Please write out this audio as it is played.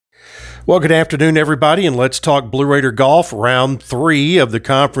Well, good afternoon, everybody, and let's talk Blue Raider Golf, round 3 of the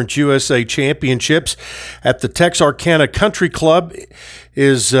Conference USA Championships at the Texarkana Country Club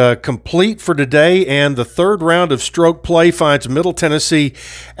is complete for today, and the third round of stroke play finds Middle Tennessee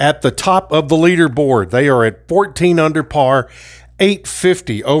at the top of the leaderboard. They are at 14 under par,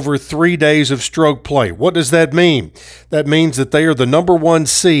 850 over 3 days of stroke play. What does that mean? That means that they are the number 1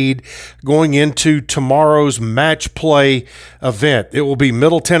 seed going into tomorrow's match play event. It will be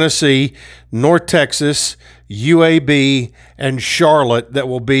Middle Tennessee, North Texas, UAB, and Charlotte that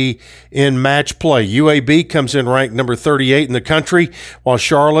will be in match play. UAB comes in ranked number 38 in the country, while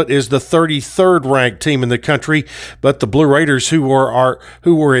Charlotte is the 33rd ranked team in the country. But the Blue Raiders, who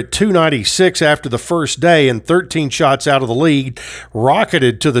were at 296 after the first day and 13 shots out of the lead,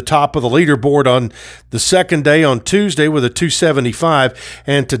 rocketed to the top of the leaderboard on the second day on Tuesday with a 275,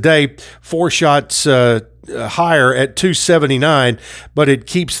 and today 4 shots higher at 279, but it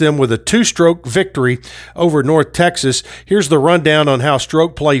keeps them with a 2-stroke victory over North Texas. Here's the rundown on how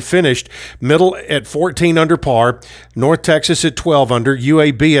stroke play finished. Middle at 14 under par, North Texas at 12 under,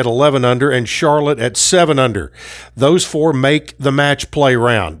 UAB at 11 under, and Charlotte at 7 under. Those 4 make the match play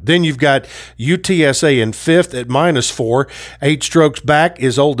round. Then you've got UTSA in 5th at -4. 8 strokes back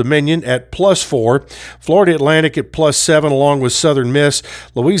is Old Dominion at +4. Florida Atlantic at +7 along with Southern Miss.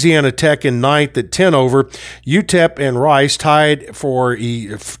 Louisiana Tech in 9th at 10 over. UTEP and Rice tied for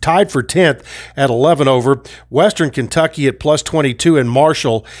 10th at 11 over. Western Kentucky at +22 and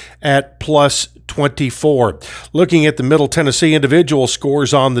Marshall at +24. Looking at the Middle Tennessee individual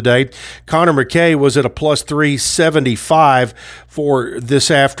scores on the day, Connor McKay was at a +375 for this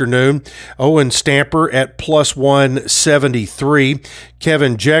afternoon. Owen Stamper at +173.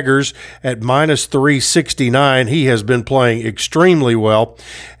 Kevin Jeggers at -369. He has been playing extremely well.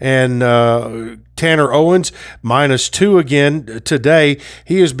 And Tanner Owens, -2 again today.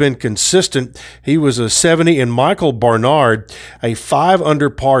 He has been consistent. He was a 70, and Michael Barnard, a 5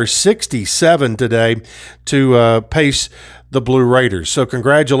 under par 67 today to pace the Blue Raiders. So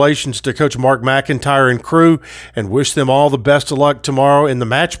congratulations to Coach Mark McIntyre and crew, and wish them all the best of luck tomorrow in the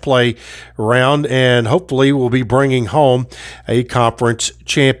match play round, and hopefully we'll be bringing home a conference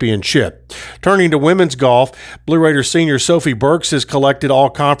championship. Turning to women's golf, Blue Raider senior Sophie Burks has collected all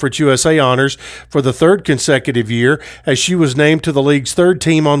Conference USA honors for the 3rd consecutive year, as she was named to the league's 3rd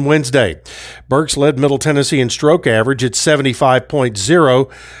team on Wednesday. Burks led Middle Tennessee in stroke average at 75.0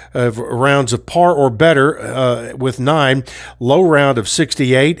 rounds of par or better with 9, low round of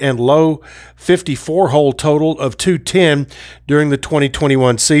 68, and low 54-hole total of 210 during the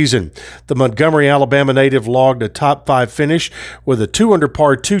 2021 season. The Montgomery, Alabama native logged a top 5 finish with a 2 under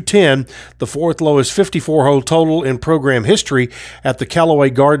par 210, the 4th lowest 54-hole total in program history at the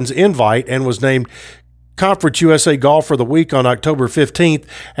Callaway Gardens Invite, and was named Conference USA Golfer of the Week on October 15th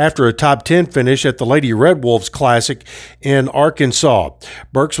after a top 10 finish at the Lady Red Wolves Classic in Arkansas.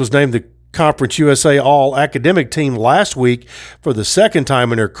 Burks was named the Conference USA All-Academic Team last week for the 2nd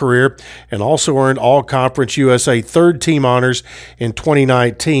time in her career, and also earned All-Conference USA 3rd team honors in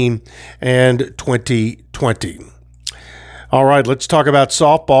 2019 and 2020. All right, let's talk about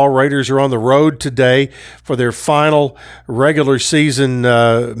softball. Raiders are on the road today for their final regular season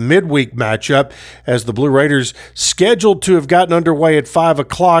midweek matchup, as the Blue Raiders scheduled to have gotten underway at 5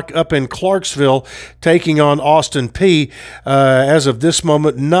 o'clock up in Clarksville, taking on Austin Peay. As of this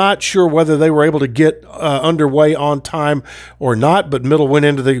moment, not sure whether they were able to get underway on time or not, but Middle went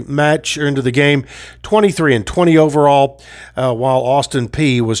into the match, or into the game, 23-20 overall, while Austin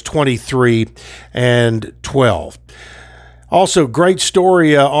Peay was 23-12. Also, great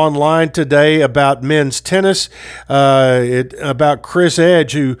story online today about men's tennis, about Chris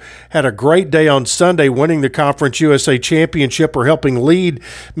Edge, who had a great day on Sunday winning the Conference USA Championship, or helping lead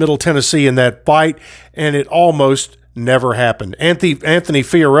Middle Tennessee in that fight, and it almost never happened. Anthony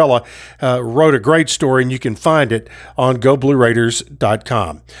Fiorella wrote a great story, and you can find it on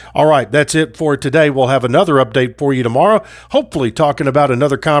GoBlueRaiders.com. All right, that's it for today. We'll have another update for you tomorrow, hopefully talking about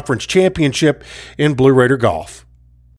another conference championship in Blue Raider golf.